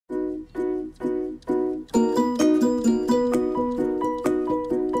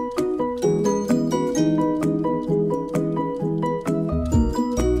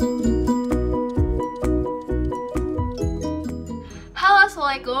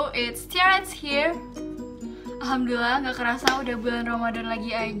Hello, it's Tiaratsh here. Alhamdulillah gak kerasa udah bulan Ramadan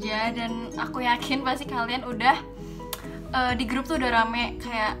lagi aja. Dan aku yakin pasti kalian udah di grup tuh udah rame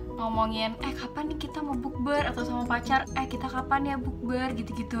kayak ngomongin kapan nih kita mau bukber atau sama pacar, kita kapan ya bukber,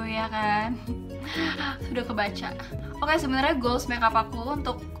 gitu-gitu ya kan. Sudah kebaca. Oke, sebenarnya goals makeup aku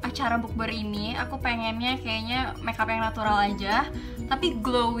untuk acara bukber ini, aku pengennya kayaknya makeup yang natural aja tapi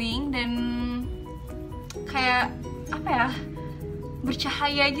glowing dan kayak apa ya,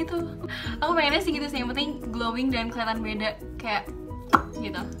 bercahaya gitu. Aku pengennya sih gitu sih, yang penting glowing dan kelihatan beda kayak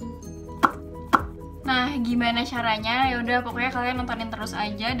gitu. Nah, gimana caranya? Ya udah pokoknya kalian nontonin terus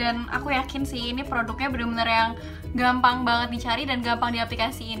aja, dan aku yakin sih ini produknya bener-bener yang gampang banget dicari dan gampang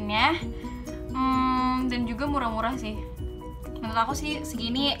diaplikasiinnya. Dan juga murah-murah sih. Menurut aku sih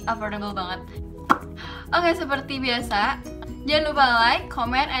segini affordable banget. Oke, seperti biasa, jangan lupa like,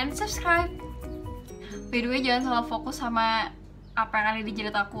 comment, and subscribe. By the way, jangan salah fokus sama apa yang ada di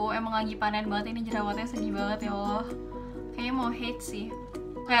jidat aku. Emang lagi panen banget ini, jerawatnya sedih banget ya Allah. Kayaknya mau hate sih.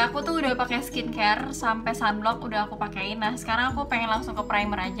 Kayak aku tuh udah pakai skincare sampai sunblock udah aku pakein. Nah, sekarang aku pengen langsung ke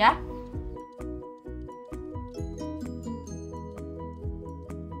primer aja.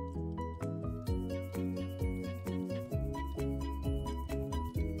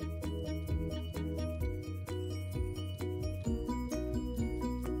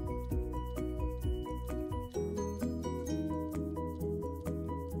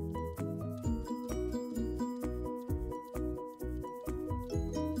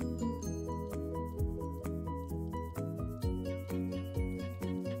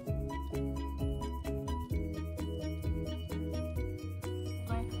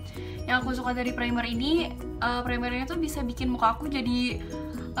 Yang aku suka dari primer ini, primernya tuh bisa bikin muka aku jadi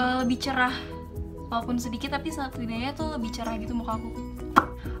lebih cerah, walaupun sedikit tapi setidaknya tuh lebih cerah gitu muka aku.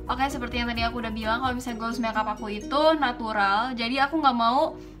 Oke, seperti yang tadi aku udah bilang, kalau misalnya goals makeup aku itu natural, jadi aku nggak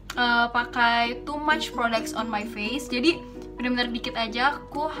mau pakai too much products on my face. Jadi benar-benar dikit aja,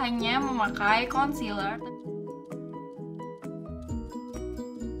 aku hanya memakai concealer.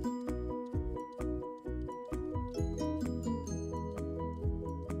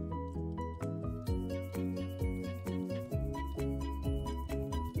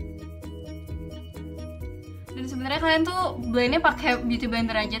 Dan sebenarnya kalian tuh blendnya pakai beauty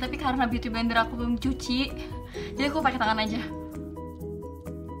blender aja, tapi karena beauty blender aku belum cuci, jadi aku pakai tangan aja.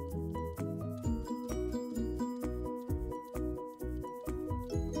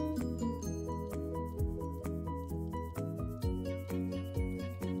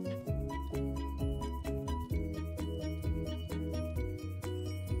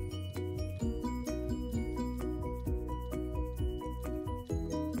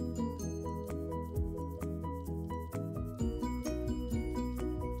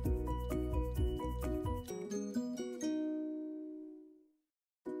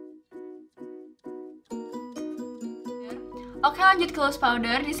 Oke, lanjut ke loose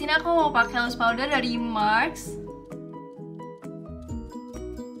powder. Di sini aku mau pakai loose powder dari Marcks.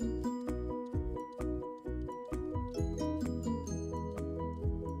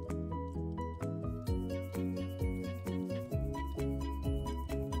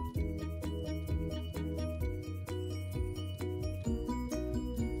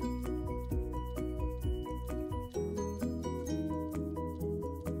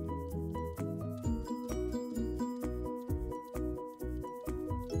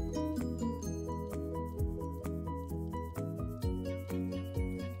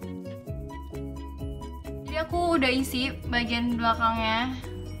 Jadi aku udah isi bagian belakangnya.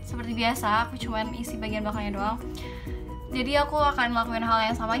 Seperti biasa, aku cuman isi bagian belakangnya doang. Jadi aku akan lakuin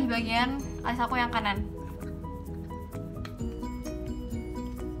hal yang sama di bagian alis aku yang kanan.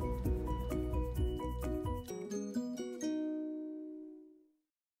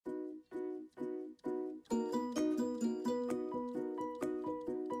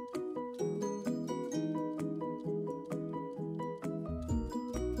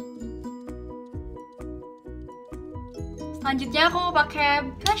 Selanjutnya aku mau pakai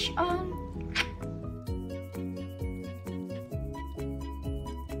blush on.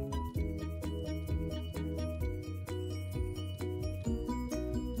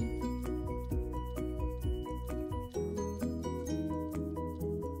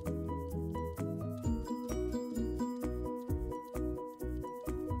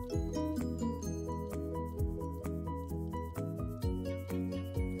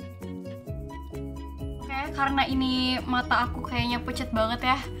 Karena ini mata aku kayaknya pucat banget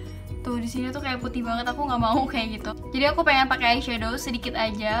ya. Tuh di sini tuh kayak putih banget, aku nggak mau kayak gitu. Jadi aku pengen pakai eyeshadow sedikit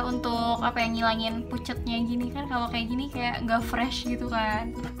aja untuk apa yang ngilangin pucatnya gini kan. Kalau kayak gini kayak nggak fresh gitu kan.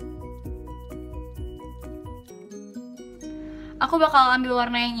 Aku bakal ambil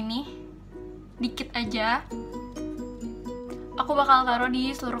warna yang ini, dikit aja. Aku bakal taruh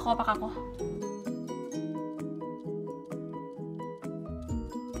di seluruh kelopak aku.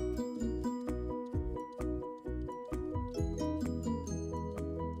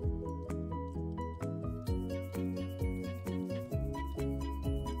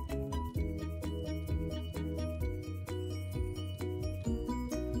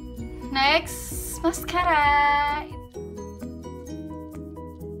 Next, mascara.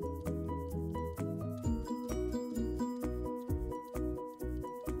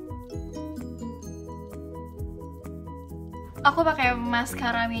 Aku pakai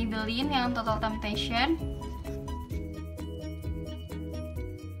mascara Maybelline yang Total Temptation.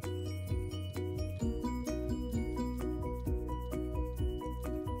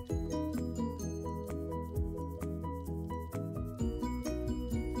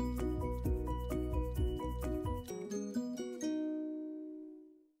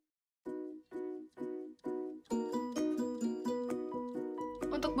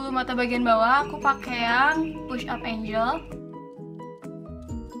 Untuk bulu mata bagian bawah, aku pakai yang Push Up Angel.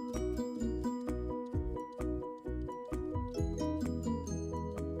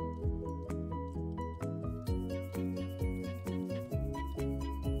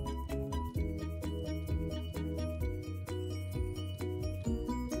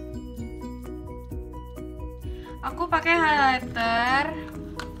 Aku pakai highlighter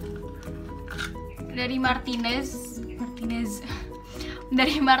dari Martinez.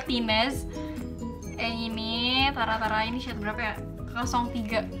 Dari Martinez. Yang ini Tara ini shade berapa ya?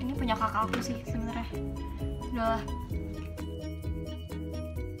 03. Ini punya kakak aku sih sebenarnya. Udahlah.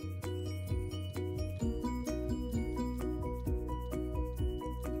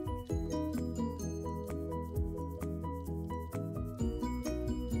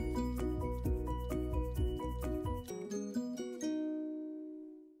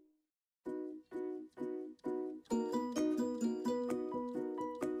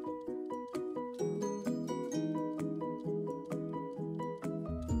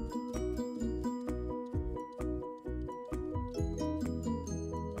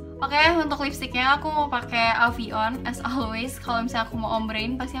 Oke, untuk lipstiknya aku mau pakai Avione as always. Kalau misalnya aku mau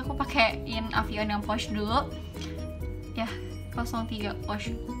ombrein, pasti aku pakein Avione yang posh dulu. Ya, 03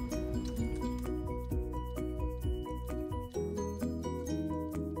 posh.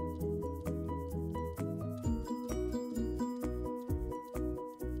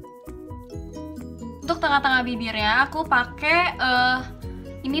 Untuk tengah-tengah bibirnya aku pakai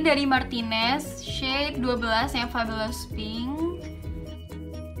ini dari Martinez, shade 12 yang Fabulous Pink.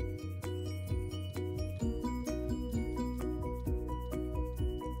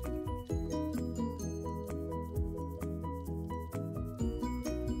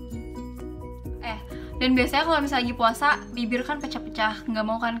 Dan biasanya kalau misalnya lagi puasa, bibir kan pecah-pecah, nggak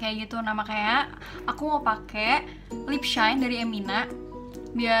mau kan kayak gitu. Nah makanya aku mau pakai lip shine dari Emina,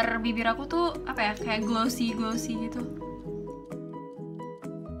 biar bibir aku tuh apa ya, kayak glossy gitu.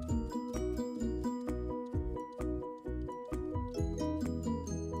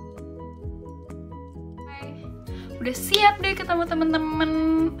 Udah siap deh ketemu temen-temen.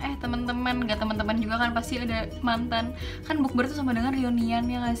 Nggak temen-temen juga kan, pasti ada mantan. Kan bukber tuh sama dengan reunian,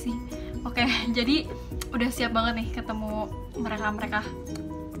 ya nggak sih? Oke, jadi udah siap banget nih ketemu mereka.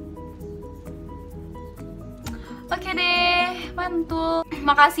 Oke deh, mantul.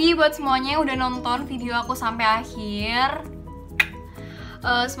 Makasih buat semuanya yang udah nonton video aku sampai akhir.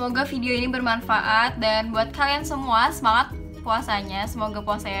 Semoga video ini bermanfaat, dan buat kalian semua semangat puasanya. Semoga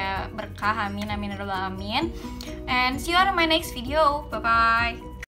puasanya berkah, amin ya rabbal alamin. And see you on my next video. Bye bye.